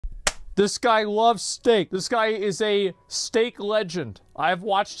This guy loves steak. This guy is a steak legend. I've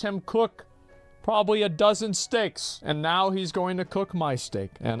watched him cook probably a dozen steaks, and now he's going to cook my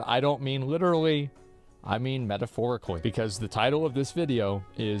steak. And I don't mean literally, I mean metaphorically, because the title of this video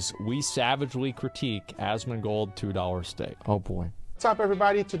is We Savagely Critique Asmongold $2 Steak. Oh boy. What's up,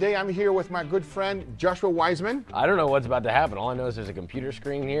 everybody? Today I'm here with my good friend Joshua Wiseman. I don't know what's about to happen. All I know is there's a computer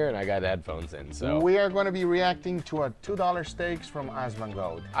screen here and I got headphones in, so. We are going to be reacting to a $2 steaks from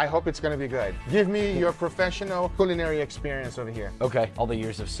Asmongold. I hope it's going to be good. Give me your professional culinary experience over here. Okay, all the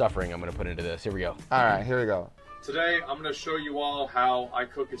years of suffering I'm going to put into this. Here we go. All right, here we go. Today I'm going to show you all how I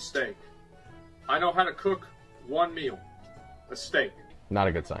cook a steak. I know how to cook one meal, a steak. Not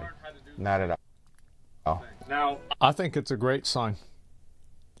a good sign. Not at all. Now, I think it's a great sign.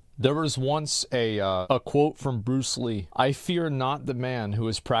 There was once a quote from Bruce Lee. I fear not the man who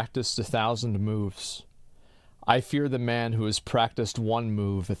has practiced 1,000 moves. I fear the man who has practiced one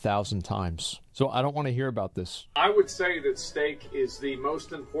move 1,000 times. So I don't want to hear about this. I would say that steak is the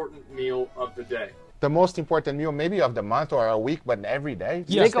most important meal of the day. The most important meal maybe of the month or a week, but every day?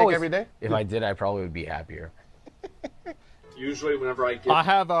 Yeah, steak every day? If I did, I probably would be happier. Usually whenever I get... I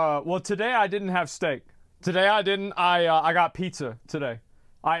have, well, today I didn't have steak. Today I didn't. I got pizza today.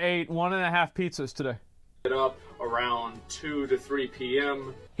 I ate 1.5 pizzas today. Get up around 2 to 3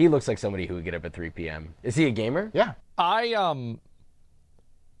 p.m. He looks like somebody who would get up at 3 p.m. Is he a gamer? Yeah. I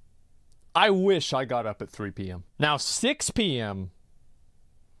wish I got up at 3 p.m. Now 6 p.m.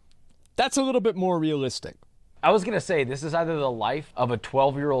 That's a little bit more realistic. I was gonna say this is either the life of a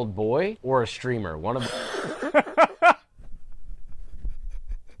 12-year-old boy or a streamer. One of them.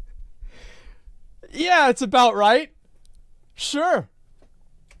 Yeah, it's about right. Sure.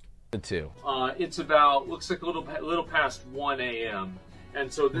 The two. It's about, looks like a little past 1 a.m.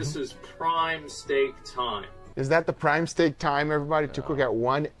 And so this is prime steak time. Is that the prime steak time, everybody, to cook at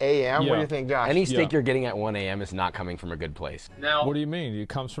 1 a.m.? Yeah. What do you think, Josh? Any steak you're getting at 1 a.m. is not coming from a good place. Now, what do you mean? It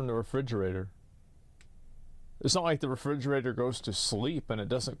comes from the refrigerator. It's not like the refrigerator goes to sleep and it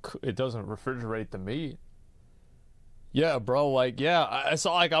doesn't refrigerate the meat. Yeah, bro, like, yeah, it's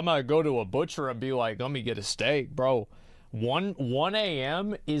not like I'm gonna go to a butcher and be like, let me get a steak, bro. 1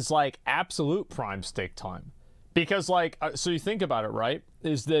 a.m. is like absolute prime steak time. Because like, so you think about it, right?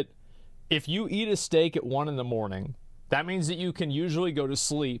 Is that if you eat a steak at 1 in the morning, that means that you can usually go to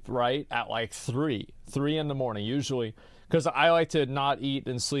sleep, right? At like 3 in the morning, usually. Because I like to not eat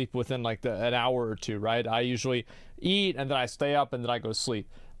and sleep within like an hour or two, right? I usually eat and then I stay up and then I go to sleep.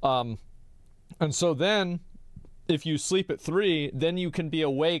 And so then, if you sleep at 3, then you can be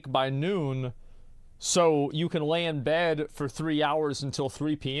awake by noon. So you can lay in bed for 3 hours until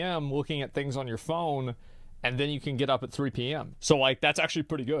 3 p.m. looking at things on your phone, and then you can get up at 3 p.m. So like, that's actually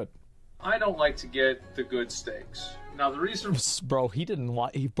pretty good. I don't like to get the good steaks. Now the reason... Bro, he did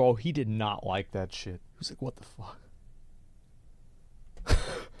not like that shit. He was like, what the fuck?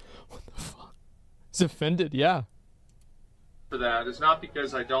 What the fuck? He's offended, yeah. For that is not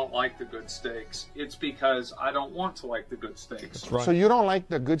because I don't like the good steaks. It's because I don't want to like the good steaks. Right. So you don't like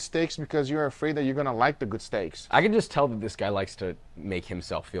the good steaks because you're afraid that you're going to like the good steaks. I can just tell that this guy likes to make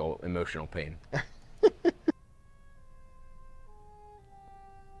himself feel emotional pain.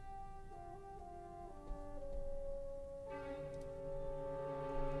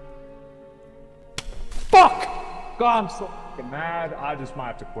 Fuck! God, I'm so fucking mad. I just might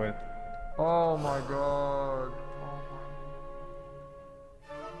have to quit. Oh my god.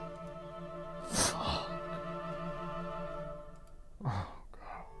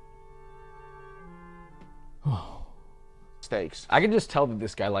 Steaks. I can just tell that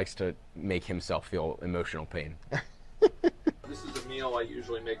this guy likes to make himself feel emotional pain. This is a meal I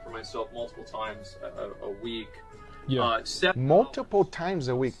usually make for myself multiple times a week. Yeah. Multiple times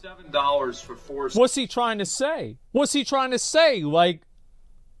a week. $7 for 4. What's he trying to say? What's he trying to say? Like,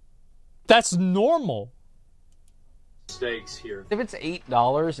 that's normal. Steaks here. If it's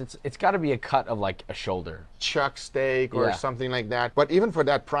 $8, it's got to be a cut of like a shoulder. Chuck steak or something like that. But even for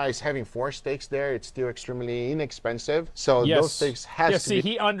that price, having 4 steaks there, it's still extremely inexpensive. So those steaks has to be...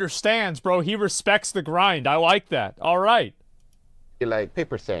 he understands, bro. He respects the grind. I like that. All right. Like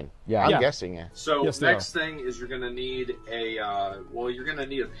paper thin. Yeah, I'm guessing. Yeah. So next thing is you're gonna need a you're gonna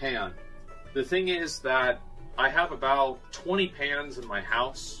need a pan. The thing is that I have about 20 pans in my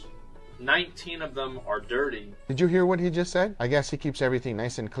house. 19 of them are dirty. Did you hear what he just said? I guess he keeps everything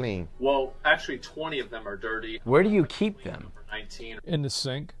nice and clean. Well, actually 20 of them are dirty. Where do you keep them? 19 in the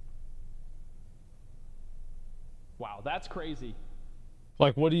sink. Wow, that's crazy.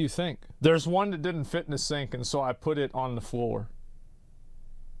 Like, what do you think? There's one that didn't fit in the sink, and so I put it on the floor.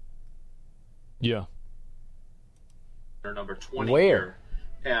 Yeah. Number 20 Where? here.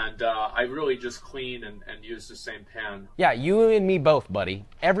 And I really just clean and use the same pan. Yeah, you and me both, buddy.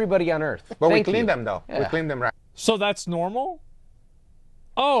 Everybody on Earth. But we Thank clean you. them though. Yeah. We clean them right. So that's normal?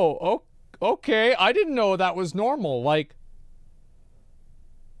 Oh, okay. I didn't know that was normal. Like,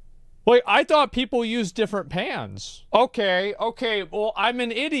 I thought people use different pans. Okay. Well, I'm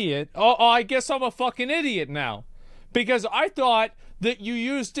an idiot. Oh, I guess I'm a fucking idiot now. Because I thought that you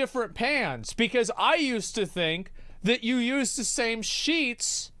use different pans. Because I used to think that you use the same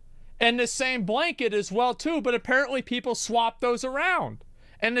sheets and the same blanket as well too, but apparently people swap those around.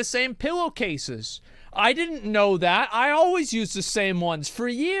 And the same pillowcases. I didn't know that. I always used the same ones for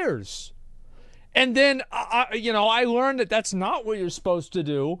years. And then, I learned that that's not what you're supposed to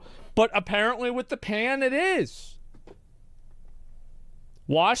do, but apparently with the pan it is.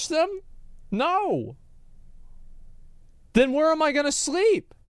 Wash them? No. Then where am I going to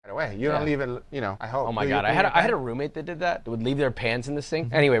sleep? Right away. You don't leave it, I hope. Oh my God, I had a roommate that did that. That would leave their pans in the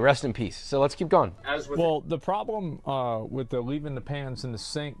sink. Anyway, rest in peace. So let's keep going. Well, the problem with the leaving the pans in the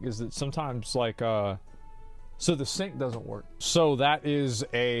sink is that sometimes so the sink doesn't work. So that is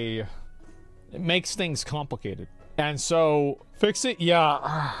it makes things complicated. And so fix it, yeah.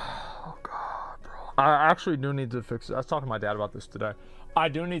 Oh God, bro. I actually do need to fix it. I was talking to my dad about this today. I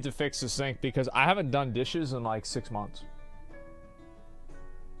do need to fix the sink because I haven't done dishes in like 6 months.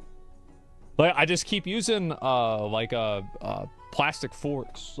 Like, I just keep using plastic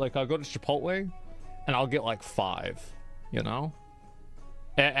forks. Like, I'll go to Chipotle and I'll get like 5,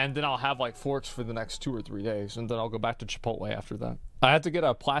 and then I'll have like forks for the next 2 or 3 days, and then I'll go back to Chipotle after that. I had to get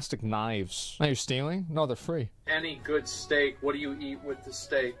plastic knives. Now you're stealing? No, they're free. Any good steak, what do you eat with the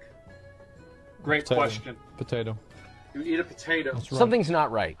steak? Great Potato. question. Potato. You eat a potato. That's right. Something's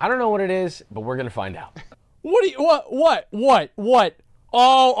not right. I don't know what it is, but we're gonna find out. What?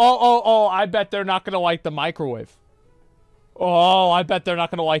 Oh, I bet they're not gonna like the microwave. Oh, I bet they're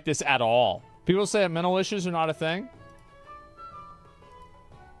not gonna like this at all. People say that mental issues are not a thing.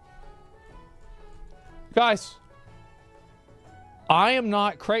 Guys, I am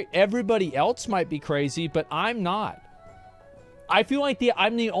not crazy. Everybody else might be crazy, but I'm not. I feel like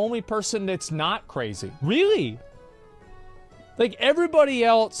I'm the only person that's not crazy. Really? Like, everybody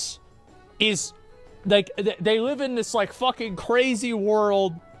else is... like, they live in this, like, fucking crazy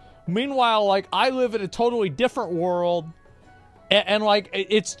world. Meanwhile, like, I live in a totally different world. And like,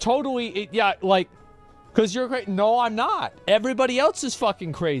 it's totally... yeah, like... because you're crazy. No, I'm not. Everybody else is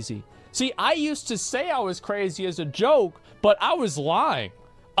fucking crazy. See, I used to say I was crazy as a joke, but I was lying.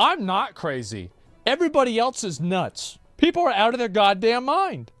 I'm not crazy. Everybody else is nuts. People are out of their goddamn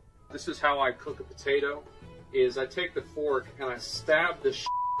mind. This is how I cook a potato, is I take the fork and I stab the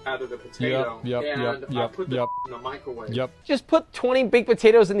out of the potato, and I put the in the microwave. Yep. Just put 20 baked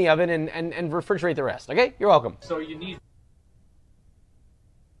potatoes in the oven and refrigerate the rest, okay? You're welcome. So you need...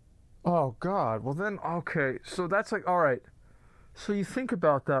 Oh, God. Well, then, okay. So that's like, all right. So you think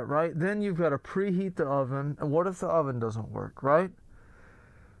about that, right? Then you've got to preheat the oven. And what if the oven doesn't work, right?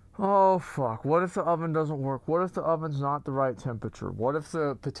 Oh, fuck. What if the oven doesn't work? What if the oven's not the right temperature? What if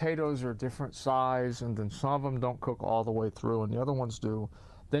the potatoes are a different size and then some of them don't cook all the way through and the other ones do?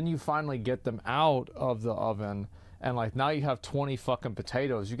 Then you finally get them out of the oven and, like, now you have 20 fucking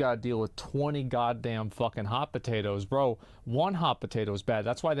potatoes. You got to deal with 20 goddamn fucking hot potatoes. Bro, one hot potato is bad.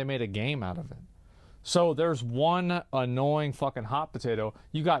 That's why they made a game out of it. So there's one annoying fucking hot potato.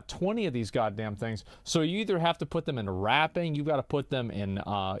 You got 20 of these goddamn things. So you either have to put them in wrapping, you got to put them in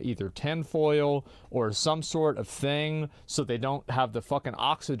either tinfoil or some sort of thing so they don't have the fucking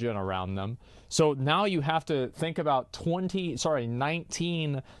oxygen around them. So now you have to think about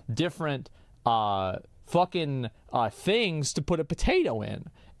 19 different fucking things to put a potato in.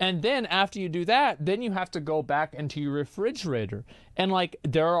 And then after you do that, then you have to go back into your refrigerator. And like,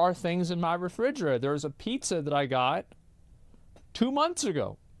 there are things in my refrigerator. There's a pizza that I got 2 months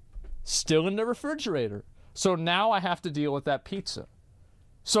ago, still in the refrigerator. So now I have to deal with that pizza.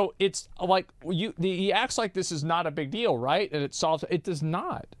 So it's like, he acts like this is not a big deal, right? And it solves, it does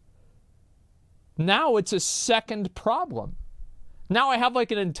not. Now it's a second problem. Now I have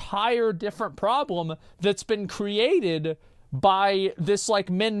like an entire different problem that's been created by this like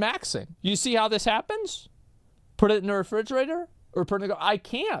min-maxing. You see how this happens? Put it in the refrigerator or put it in the... I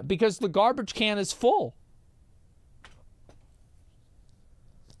can't because the garbage can is full.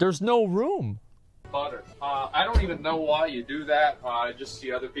 There's no room. Butter. I don't even know why you do that. I just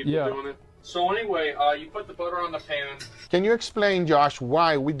see other people doing it. So anyway, you put the butter on the pan. Can you explain, Josh,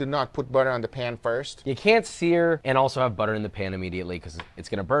 why we do not put butter on the pan first? You can't sear and also have butter in the pan immediately because it's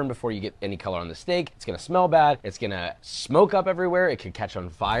going to burn before you get any color on the steak. It's going to smell bad. It's going to smoke up everywhere. It could catch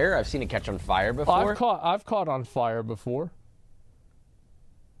on fire. I've seen it catch on fire before. I've caught on fire before.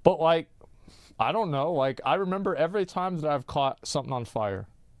 But like, I don't know. Like, I remember every time that I've caught something on fire.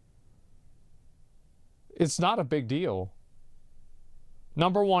 It's not a big deal.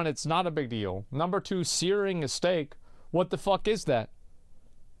 Number one, it's not a big deal. Number two, searing a steak. What the fuck is that?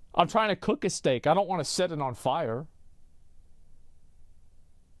 I'm trying to cook a steak. I don't want to set it on fire.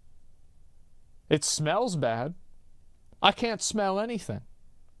 It smells bad. I can't smell anything.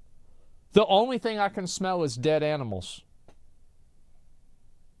 The only thing I can smell is dead animals.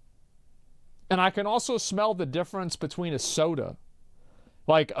 And I can also smell the difference between a soda.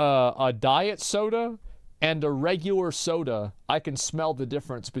 Like a diet soda and a regular soda. I can smell the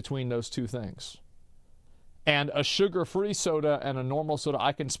difference between those two things. And a sugar-free soda and a normal soda,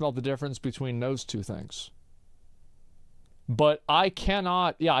 I can smell the difference between those two things. But I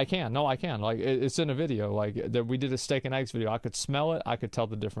cannot, yeah, I can. No, I can. Like, it's in a video. Like, we did a steak and eggs video. I could smell it. I could tell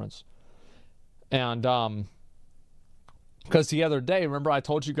the difference. And, because the other day, remember I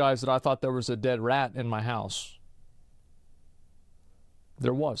told you guys that I thought there was a dead rat in my house.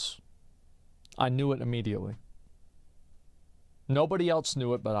 There was. I knew it immediately. Nobody else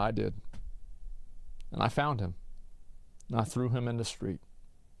knew it, but I did. And I found him. And I threw him in the street.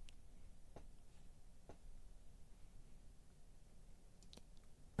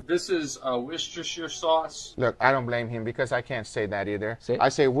 This is Worcestershire sauce. Look, I don't blame him because I can't say that either. Say I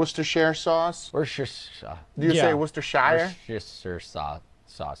say Worcestershire sauce. Worcestershire. Do you say Worcestershire? Worcestershire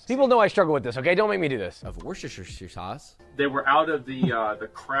sauce. People know I struggle with this, okay? Don't make me do this. Of Worcestershire sauce. They were out of the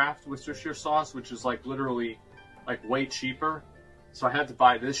Kraft Worcestershire sauce, which is like literally like way cheaper. So I had to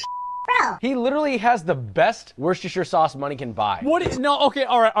buy this. Bro. He literally has the best Worcestershire sauce money can buy. What is, no, okay,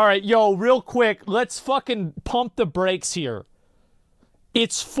 all right, yo, real quick, let's fucking pump the brakes here.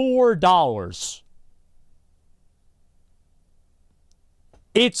 It's $4.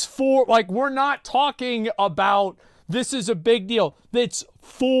 It's like, we're not talking about this is a big deal. It's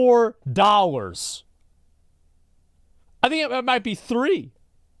 $4. I think it might be $3.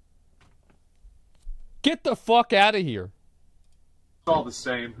 Get the fuck out of here. It's all the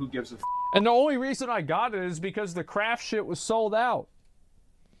same. Who gives a f? And the only reason I got it is because the Kraft shit was sold out.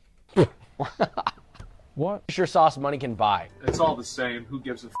 What? Worcestershire sauce money can buy. It's all the same. Who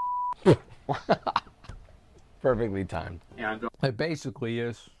gives a f? Perfectly timed. And it basically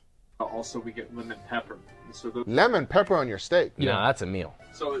is. Also, we get lemon pepper. So lemon pepper on your steak? Yeah, no, that's a meal.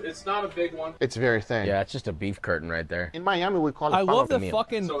 So it's not a big one. It's very thin. Yeah, it's just a beef curtain right there. In Miami, we call it. I love the meal.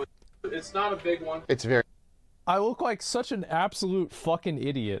 fucking. So it's not a big one. It's very. I look like such an absolute fucking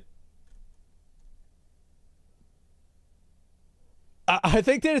idiot. I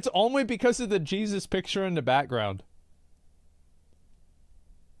think that it's only because of the Jesus picture in the background.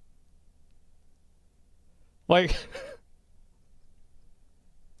 Like.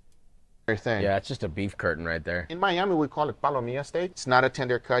 Thing. Yeah, it's just a beef curtain right there. In Miami, we call it palomilla steak. It's not a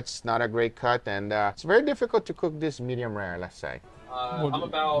tender cut, it's not a great cut, and it's very difficult to cook this medium rare, let's say.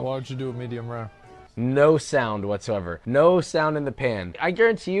 Why would you do a medium rare? No sound whatsoever. No sound in the pan. I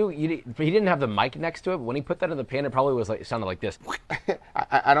guarantee you, he didn't have the mic next to it, but when he put that in the pan, it probably was like, it sounded like this.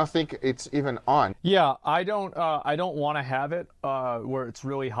 I don't think it's even on. Yeah, I don't want to have it where it's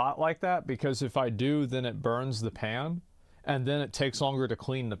really hot like that, because if I do, then it burns the pan, and then it takes longer to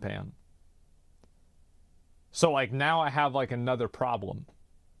clean the pan. So, like, now I have, like, another problem.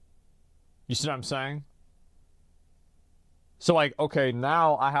 You see what I'm saying? So, like, okay,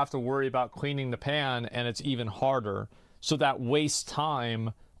 now I have to worry about cleaning the pan, and it's even harder. So that wastes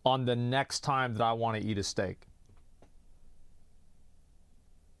time on the next time that I want to eat a steak.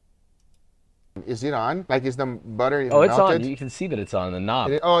 Is it on? Like, is the butter Oh, it's melted? on. You can see that it's on the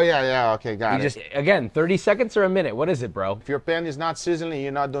knob. Oh, yeah, okay, got it. Just, again, 30 seconds or a minute. What is it, bro? If your pan is not sizzling,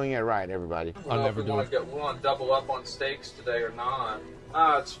 you're not doing it right, everybody. I'll never do it. We want to double up on steaks today or not.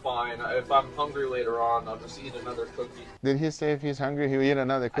 It's fine. If I'm hungry later on, I'll just eat another cookie. Did he say if he's hungry, he'll eat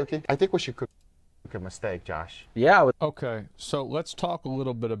another cookie? I think we should cook a mistake, Josh. Yeah. Okay, so let's talk a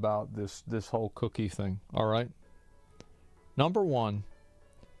little bit about this whole cookie thing, all right? Number one,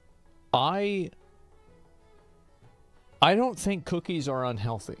 I don't think cookies are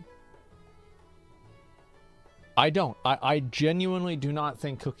unhealthy. I don't. I genuinely do not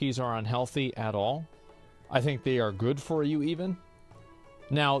think cookies are unhealthy at all. I think they are good for you even.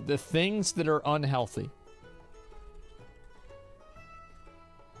 Now, the things that are unhealthy.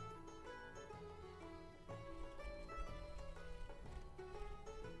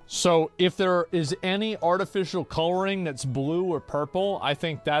 So if there is any artificial coloring that's blue or purple, I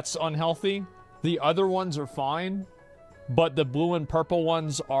think that's unhealthy. The other ones are fine, but the blue and purple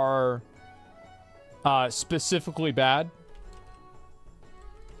ones are specifically bad.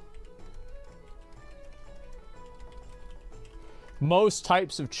 Most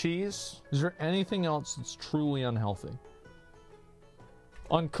types of cheese. Is there anything else that's truly unhealthy?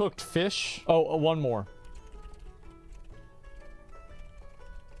 Uncooked fish. Oh, one more.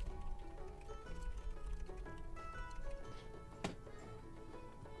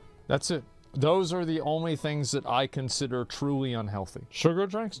 That's it. Those are the only things that I consider truly unhealthy. Sugar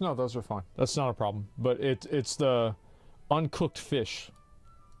drinks? No, those are fine. That's not a problem. But it's the uncooked fish.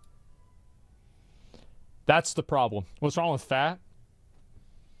 That's the problem. What's wrong with fat?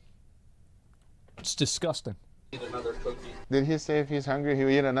 It's disgusting. Eat another cookie. Did he say if he's hungry, he'll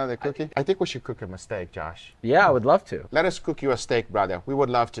eat another cookie? I think we should cook him a steak, Josh. Yeah, I would love to. Let us cook you a steak, brother. We would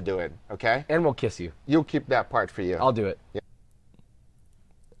love to do it, okay? And we'll kiss you. You'll keep that part for you. I'll do it. Yeah.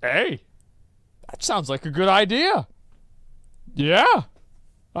 Hey, that sounds like a good idea. Yeah.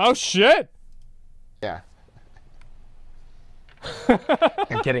 Oh, shit. Yeah.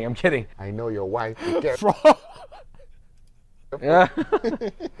 I'm kidding, I'm kidding. I know your wife. Yeah. I'm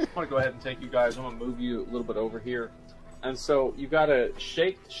gonna go ahead and take you guys. I'm gonna move you a little bit over here, and so you gotta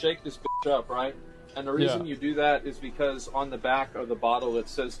shake this bitch up, right? And the reason you do that is because on the back of the bottle it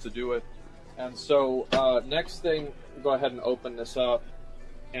says to do it. And so next thing, go ahead and open this up,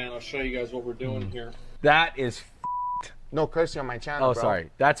 and I'll show you guys what we're doing here. That is. No cursing on my channel, Oh, bro. sorry.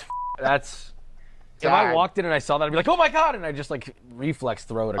 That's. If I walked in and I saw that, I'd be like, oh my god, and I just like reflex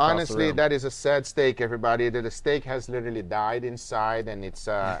throw it across the Honestly, room. that is a sad steak, everybody. The steak has literally died inside, and it's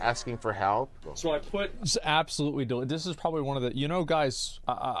asking for help. So I put. It's absolutely delicious. This is probably one of the, you know, guys,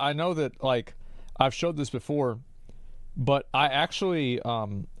 I know that, like, I've showed this before, but I actually,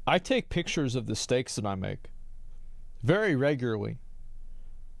 I take pictures of the steaks that I make very regularly.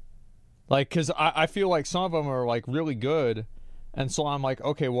 Like, because I feel like some of them are, like, really good, and so I'm like,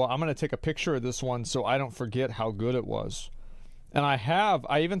 okay, well, I'm going to take a picture of this one so I don't forget how good it was. And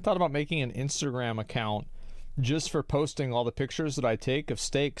I even thought about making an Instagram account just for posting all the pictures that I take of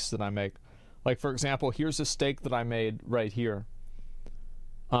steaks that I make. Like, for example, here's a steak that I made right here.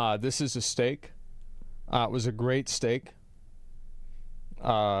 This is a steak. It was a great steak.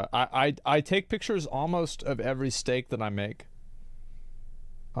 I take pictures almost of every steak that I make.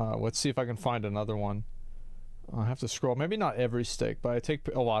 Let's see if I can find another one. I have to scroll. Maybe not every steak, but I take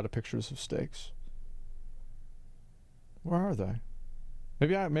a lot of pictures of steaks. Where are they?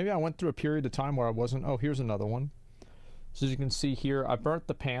 Maybe I went through a period of time where I wasn't. Oh, here's another one. So as you can see here, I burnt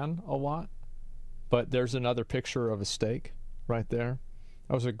the pan a lot, but there's another picture of a steak right there.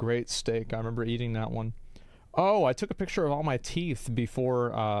 That was a great steak. I remember eating that one. Oh, I took a picture of all my teeth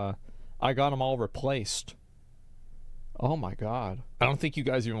before I got them all replaced. Oh my god. I don't think you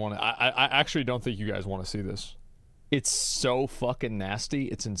guys even want to. I actually don't think you guys want to see this. It's so fucking nasty.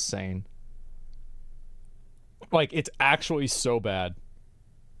 It's insane. Like, it's actually so bad.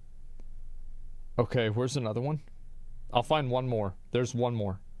 Okay, where's another one? I'll find one more. There's one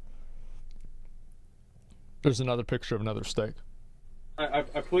more. There's another picture of another steak. I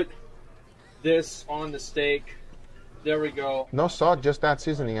put this on the steak. There we go. No salt, just that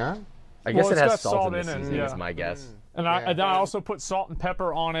seasoning, huh? I guess Well, it it's has got salt in the salt in it, seasoning, yeah. is my guess. And then I also put salt and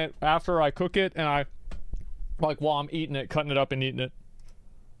pepper on it after I cook it, and I, like, while I'm eating it, cutting it up and eating it.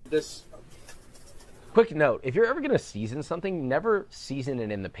 This. Quick note, if you're ever going to season something, never season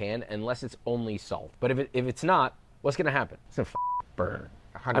it in the pan unless it's only salt. But if it's not, what's going to happen? It's going to burn.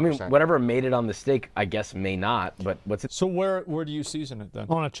 100%. I mean, whatever made it on the steak, I guess may not, but what's it? So where do you season it then?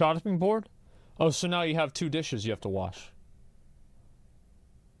 On a chopping board? Oh, so now you have two dishes you have to wash.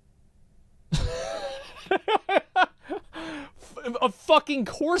 Of fucking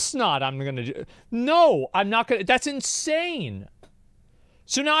course not. I'm gonna do. No, I'm not gonna. That's insane.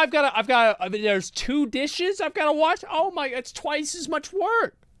 So now I've got. There's two dishes I've got to wash. Oh my! It's twice as much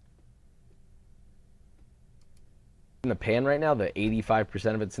work. In the pan right now, the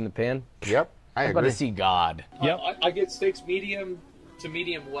 85% of it's in the pan. Yep, I I'm agree. about to see God. Yep. I get steaks medium to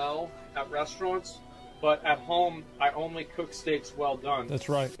medium well at restaurants, but at home I only cook steaks well done. That's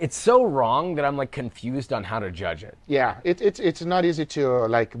right. It's so wrong that I'm like confused on how to judge it. Yeah, it's not easy to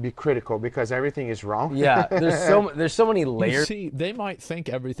like be critical because everything is wrong. Yeah, there's so many layers. See, they might think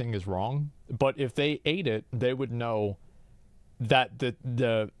everything is wrong, but if they ate it, they would know that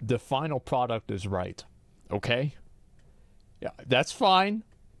the final product is right. Okay? Yeah, that's fine.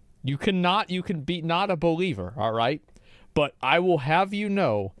 You can be not a believer, all right? But I will have you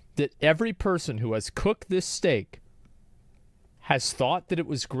know that every person who has cooked this steak has thought that it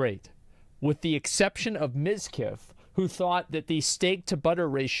was great, with the exception of Mizkif, who thought that the steak to butter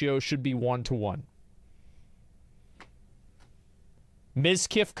ratio should be 1-to-1.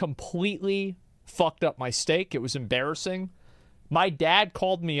 Mizkif completely fucked up my steak. It was embarrassing. My dad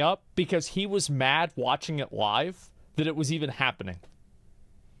called me up because he was mad watching it live that it was even happening.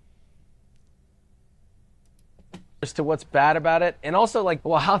 As to what's bad about it, and also like,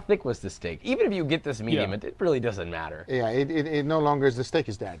 well, how thick was the steak? Even if you get this medium, Yeah. it really doesn't matter. Yeah, it no longer is the steak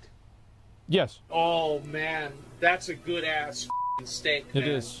is dead. Yes, Oh man, that's a good ass steak. it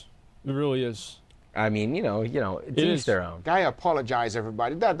is. It really is. I mean, you know, it's It each is. their own. I apologize,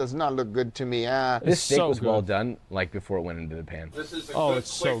 everybody. That does not look good to me. This It's steak so was well good. done, like before it went into the pan. This is a Oh, good,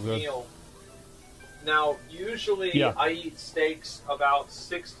 it's so quick good. meal. Now, usually Yeah. I eat steaks about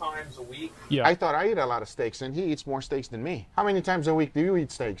 6 times a week. Yeah. I thought I eat a lot of steaks, and he eats more steaks than me. How many times a week do you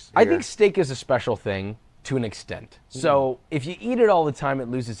eat steaks? I here? think steak is a special thing to an extent. So if you eat it all the time, it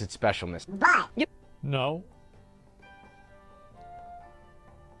loses its specialness. No.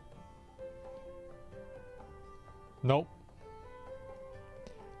 Nope.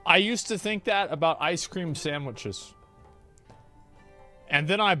 I used to think that about ice cream sandwiches. And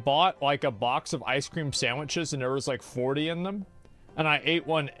then I bought like a box of ice cream sandwiches and there was like 40 in them. And I ate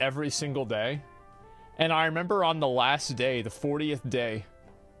one every single day. And I remember on the last day, the 40th day,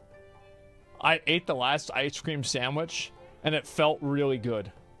 I ate the last ice cream sandwich and it felt really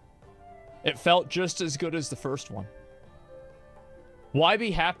good. It felt just as good as the first one. Why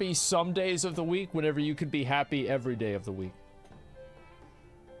be happy some days of the week whenever you could be happy every day of the week?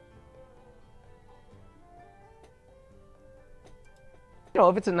 You know,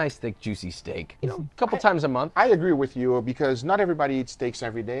 if it's a nice, thick, juicy steak, you know, a couple times a month. I agree with you because not everybody eats steaks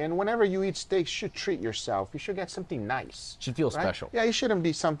every day, and whenever you eat steaks, you should treat yourself. You should get something nice. Should feel right? special. Yeah, it shouldn't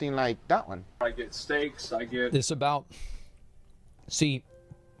be something like that one. I get steaks, I get... It's about, see,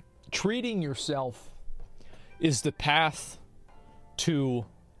 treating yourself is the path to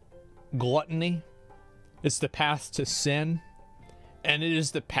gluttony, it's the path to sin, and it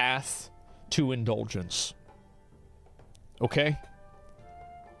is the path to indulgence. Okay?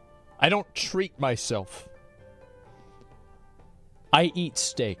 I don't treat myself. I eat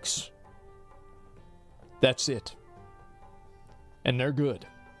steaks. That's it. And they're good.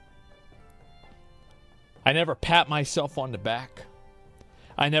 I never pat myself on the back.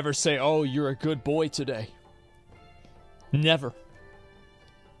 I never say, oh, you're a good boy today. Never.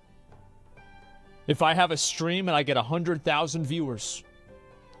 If I have a stream and I get 100,000 viewers,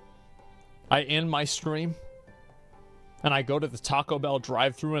 I end my stream and I go to the Taco Bell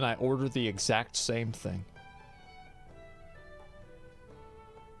drive-thru and I order the exact same thing.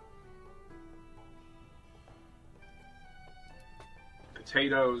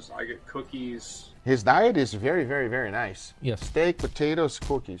 potatoes, I get cookies. His diet is very, very, very nice. Yes. Steak, potatoes,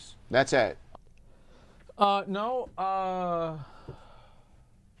 cookies. That's it. No,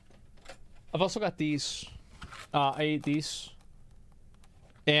 I've also got these. I ate these.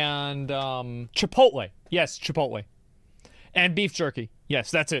 And, Chipotle. Yes, Chipotle. And beef jerky.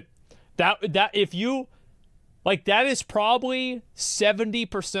 Yes, that's it. That, if you, like, that is probably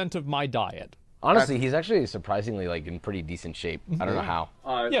 70% of my diet. Honestly, he's actually surprisingly, like, in pretty decent shape. I don't know how.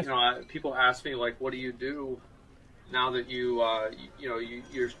 Yes. You know, people ask me, like, what do you do now that you're...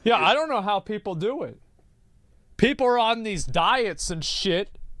 Yeah, I don't know how people do it. People are on these diets and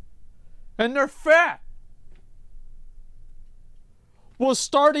shit, and they're fat. Well,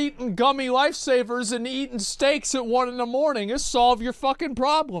 start eating gummy lifesavers and eating steaks at 1 in the morning. It'll solve your fucking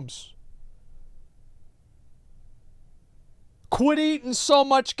problems. Quit eating so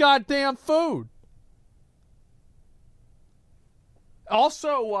much goddamn food.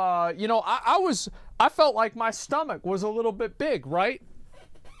 Also, you know, I felt like my stomach was a little bit big, right?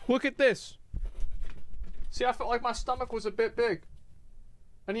 Look at this. See, I felt like my stomach was a bit big.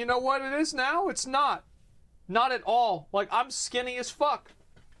 And you know what it is now? It's not. Not at all. Like, I'm skinny as fuck.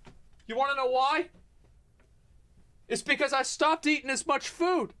 You want to know why? It's because I stopped eating as much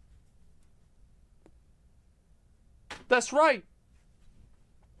food. That's right.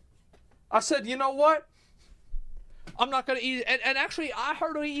 I said, you know what? I'm not going to eat it. And actually, I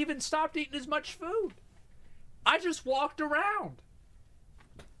hardly even stopped eating as much food. I just walked around.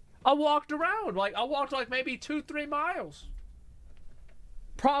 I walked around. Like, I walked like maybe 2-3 miles.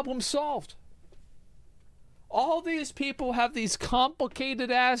 Problem solved. All these people have these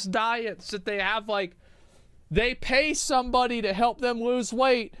complicated ass diets that they have, like, they pay somebody to help them lose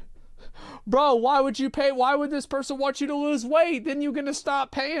weight. Bro, why would you pay? Why would this person want you to lose weight? Then you're going to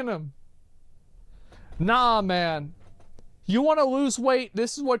stop paying them. Nah, man. You want to lose weight,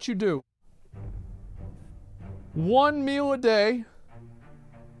 this is what you do. 1 meal a day.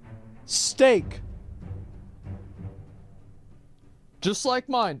 Steak. Just like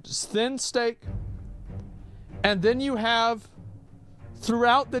mine. Just thin steak. And then you have,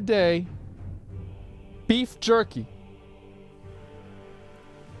 throughout the day, beef jerky.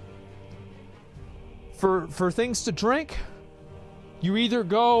 For things to drink, you either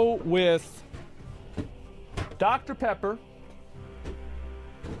go with Dr. Pepper.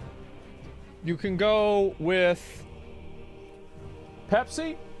 You can go with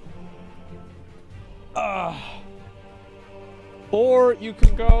Pepsi. Or you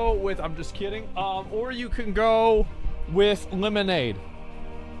can go with, I'm just kidding, or you can go with lemonade.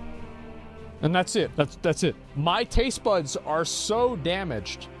 And that's it. That's it. My taste buds are so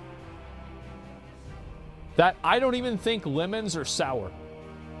damaged that I don't even think lemons are sour.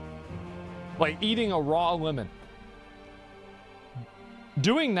 Like eating a raw lemon.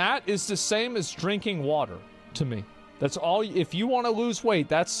 Doing that is the same as drinking water to me. That's all. If you want to lose weight,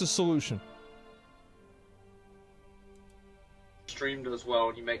 that's the solution. Stream does well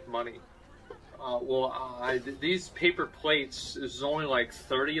and you make money. These paper plates, there's only like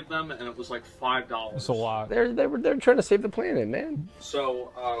 30 of them, and it was like $5. It's a lot. They're trying to save the planet, man.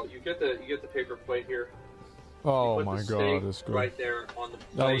 So you get the paper plate here. Oh my god, it's good. Right there on the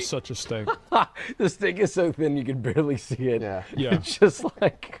plate. That was such a steak. The steak is so thin you can barely see it. Yeah. Yeah. It's just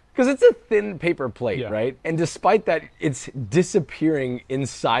like, because it's a thin paper plate, Yeah. right? And despite that, it's disappearing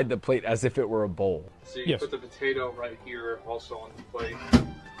inside the plate as if it were a bowl. So you Yes. put the potato right here, also on the plate.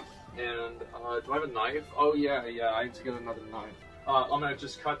 And do I have a knife? Oh yeah, I need to get another knife. I'm gonna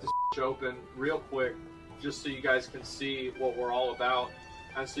just cut this open real quick, just so you guys can see what we're all about.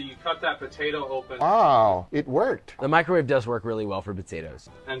 And so you cut that potato open. Wow, it worked. The microwave does work really well for potatoes.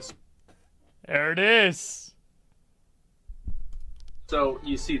 And There it is. so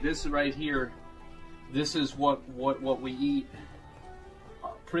you see this right here. This is what we eat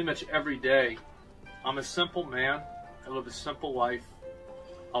pretty much every day. I'm a simple man. I live a simple life.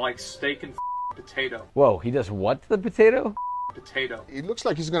 I like steak and potato. Whoa, he does what to the potato? Potato. It looks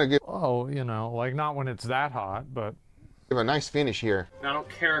like he's gonna give Oh, you know, like not when it's that hot, but a nice finish here. And I don't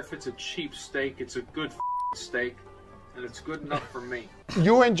care if it's a cheap steak. It's a good steak, and it's good enough for me.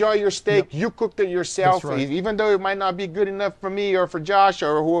 You enjoy your steak. You cooked it yourself, That's right. even though it might not be good enough for me or for Josh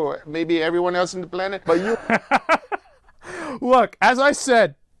or who, maybe everyone else on the planet. But you, look, as I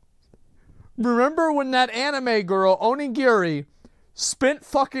said, remember when that anime girl, Onigiri, spent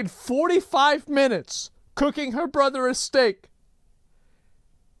fucking 45 minutes cooking her brother a steak,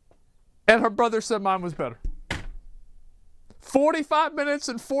 and her brother said mine was better. 45 minutes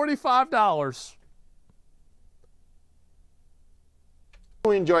and $45.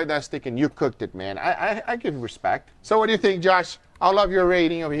 you enjoyed that steak and you cooked it, man. I give respect. So what do you think, Josh? I'll love your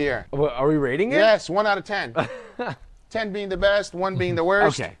rating over here. Are we rating it? Yes, 1 out of 10. 10 being the best, 1 being the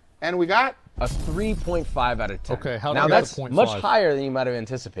worst. Okay. And we got? A 3.5 out of 10. Okay, how now do you get that's a 0.5? much higher than you might have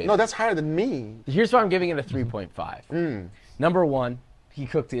anticipated. No, that's higher than me. Here's why I'm giving it a 3.5. Number 1, he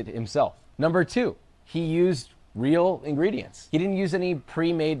cooked it himself. Number 2, he used real ingredients. He didn't use any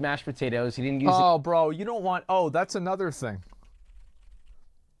pre-made mashed potatoes. He didn't use Oh, bro, you don't want... Oh, that's another thing.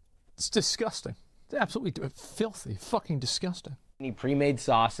 It's disgusting. It's absolutely filthy. Fucking disgusting. any pre-made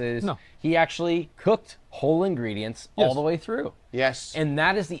sauces. No. He actually cooked whole ingredients all Yes. the way through. Yes. And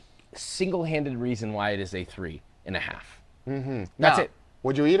that is the single-handed reason why it is a 3.5. Mm-hmm. That's Now, it.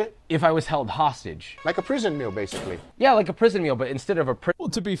 Would you eat it? If I was held hostage. Like a prison meal, basically. Yeah, like a prison meal, but instead of a prison Well,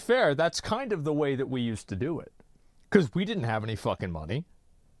 to be fair, that's kind of the way that we used to do it. Because we didn't have any fucking money.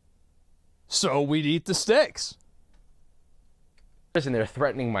 So we'd eat the steaks. they're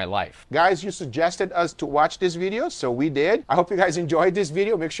threatening my life. Guys, you suggested us to watch this video, so we did. I hope you guys enjoyed this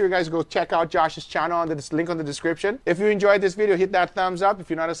video. Make sure you guys go check out Josh's channel on the link on the description. If you enjoyed this video, hit that thumbs up. If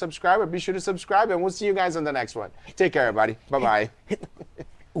you're not a subscriber, be sure to subscribe, and we'll see you guys on the next one. Take care, everybody. Bye-bye.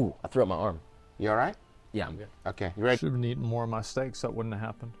 Ooh, I threw up my arm. You all right? Yeah, I'm good. Okay, you ready? Should have eaten more of my steaks. That wouldn't have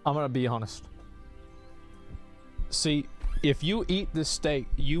happened. I'm going to be honest. See, if you eat this steak,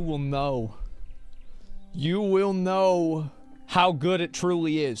 you will know. You will know how good it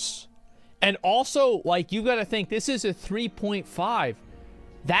truly is. And also, like, you got to think, this is a 3.5.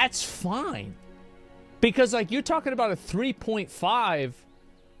 That's fine. Because, like, you're talking about a 3.5.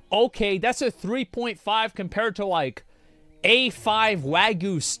 Okay, that's a 3.5 compared to, like, A5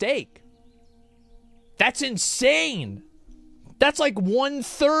 Wagyu steak. That's insane. That's like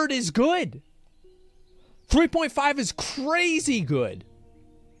 1/3 is good. 3.5 is crazy good.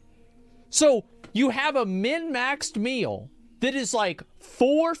 So you have a min-maxed meal that is like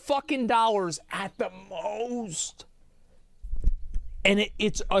 $4 fucking at the most. And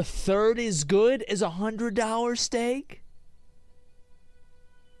it's a third as good as $100 steak.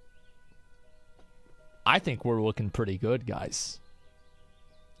 I think we're looking pretty good, guys.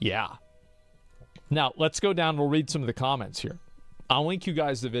 Yeah. Now, let's go down. We'll read some of the comments here. I'll link you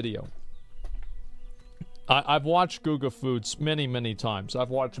guys the video. I've watched Guga Foods many, many times. I've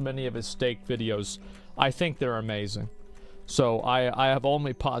watched many of his steak videos. I think they're amazing. So I have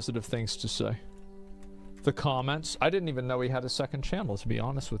only positive things to say. The comments, I didn't even know he had a second channel, to be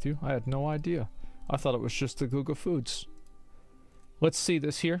honest with you. I had no idea. I thought it was just the Guga Foods. Let's see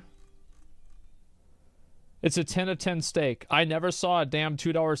this here. It's a 10 of 10 steak. I never saw a damn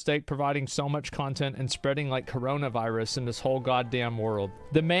 $2 steak providing so much content and spreading like coronavirus in this whole goddamn world.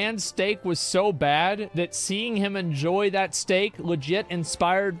 The man's steak was so bad that seeing him enjoy that steak legit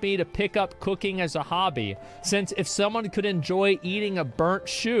inspired me to pick up cooking as a hobby. Since if someone could enjoy eating a burnt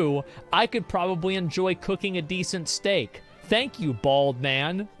shoe, I could probably enjoy cooking a decent steak. Thank you, bald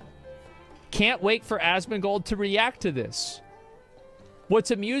man. Can't wait for Asmongold to react to this.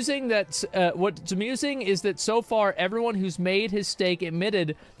 What's amusing is that so far everyone who's made his steak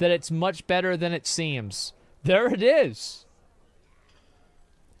admitted that it's much better than it seems. There it is.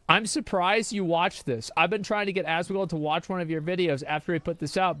 I'm surprised you watched this. I've been trying to get Asmongold to watch one of your videos after he put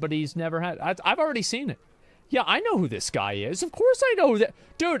this out, but he's never had. I've already seen it. Yeah, I know who this guy is. Of course I know who that.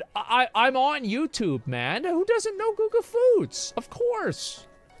 Dude, I'm on YouTube, man. Who doesn't know Guga Foods? Of course.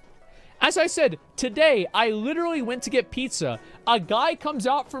 As I said, today, I literally went to get pizza. A guy comes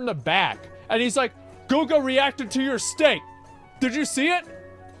out from the back, and he's like, Guga reacted to your steak. Did you see it?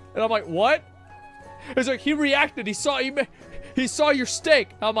 And I'm like, what? He's like, he reacted. He saw your steak.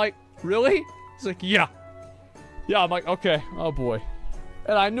 I'm like, really? He's like, yeah. Yeah, I'm like, okay. Oh, boy.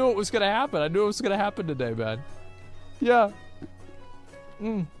 And I knew it was going to happen. I knew it was going to happen today, man. Yeah.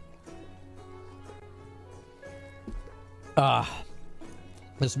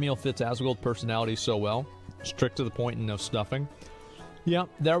 This meal fits Asmongold's personality so well. Strict to the point and no stuffing. Yeah,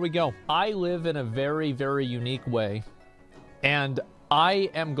 there we go. I live in a very, very unique way. And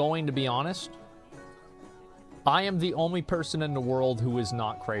I am going to be honest. I am the only person in the world who is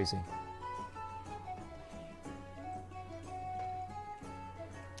not crazy.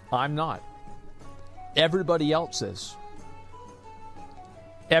 I'm not. Everybody else is.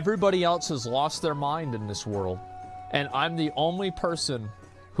 Everybody else has lost their mind in this world. And I'm the only person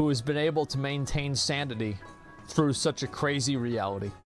who has been able to maintain sanity through such a crazy reality.